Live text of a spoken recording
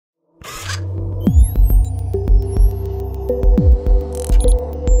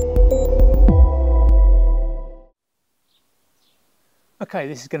Okay,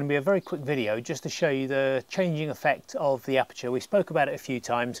 this is going to be a very quick video just to show you the changing effect of the aperture. We spoke about it a few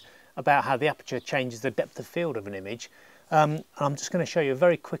times, about how the aperture changes the depth of field of an image. I'm just going to show you a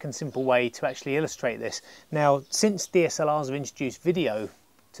very quick and simple way to actually illustrate this. Now, since DSLRs have introduced video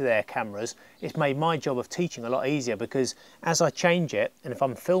to their cameras, it's made my job of teaching a lot easier, because as I change it, and if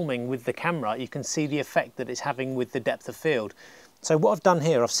I'm filming with the camera, you can see the effect that it's having with the depth of field. So what I've done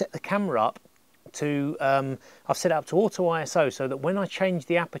here, I've set the camera up to I've set it up to auto ISO, so that when I change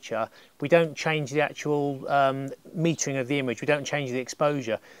the aperture, we don't change the actual metering of the image, we don't change the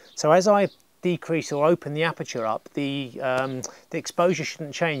exposure. So as I decrease or open the aperture up, the exposure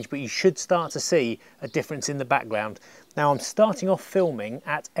shouldn't change, but you should start to see a difference in the background. Now I'm starting off filming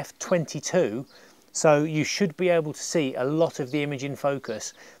at f22, so you should be able to see a lot of the image in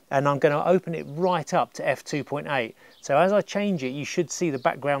focus, and I'm going to open it right up to f2.8. So as I change it, you should see the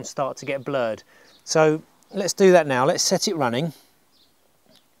background start to get blurred. So let's do that now. Let's set it running,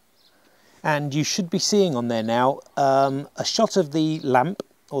 and you should be seeing on there now a shot of the lamp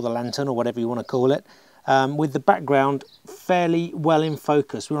or the lantern or whatever you want to call it, with the background fairly well in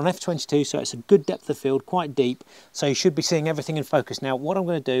focus. We're on f22, so it's a good depth of field, quite deep, so you should be seeing everything in focus. Now what I'm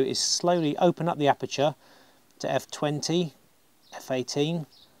going to do is slowly open up the aperture to f20, f18,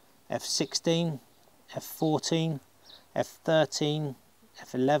 f16, f14, f13,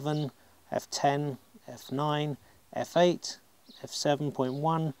 f11, f10, f9, f8,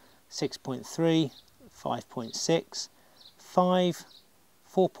 f7.1, 6.3, 5.6, 5,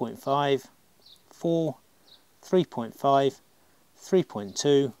 4.5, 4, 3.5,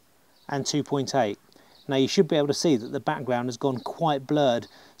 3.2 and 2.8. Now you should be able to see that the background has gone quite blurred.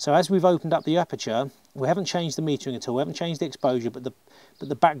 So as we've opened up the aperture, we haven't changed the metering at all, we haven't changed the exposure, but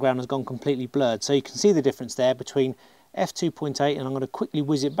the background has gone completely blurred. So you can see the difference there between f2.8, and I'm going to quickly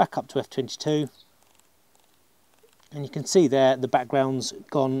whiz it back up to f22, and you can see there the background's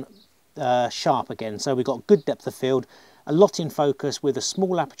gone sharp again. So we've got good depth of field, a lot in focus with a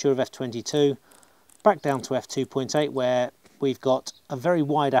small aperture of f22, back down to f2.8 where we've got a very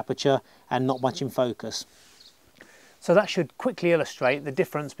wide aperture and not much in focus. So that should quickly illustrate the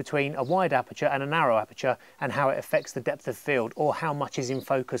difference between a wide aperture and a narrow aperture, and how it affects the depth of field, or how much is in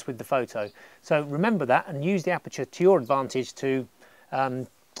focus with the photo. So remember that, and use the aperture to your advantage to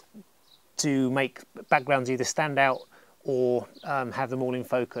make backgrounds either stand out or have them all in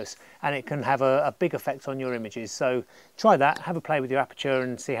focus, and it can have a big effect on your images. So try that, have a play with your aperture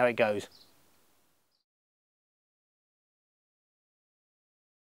and see how it goes.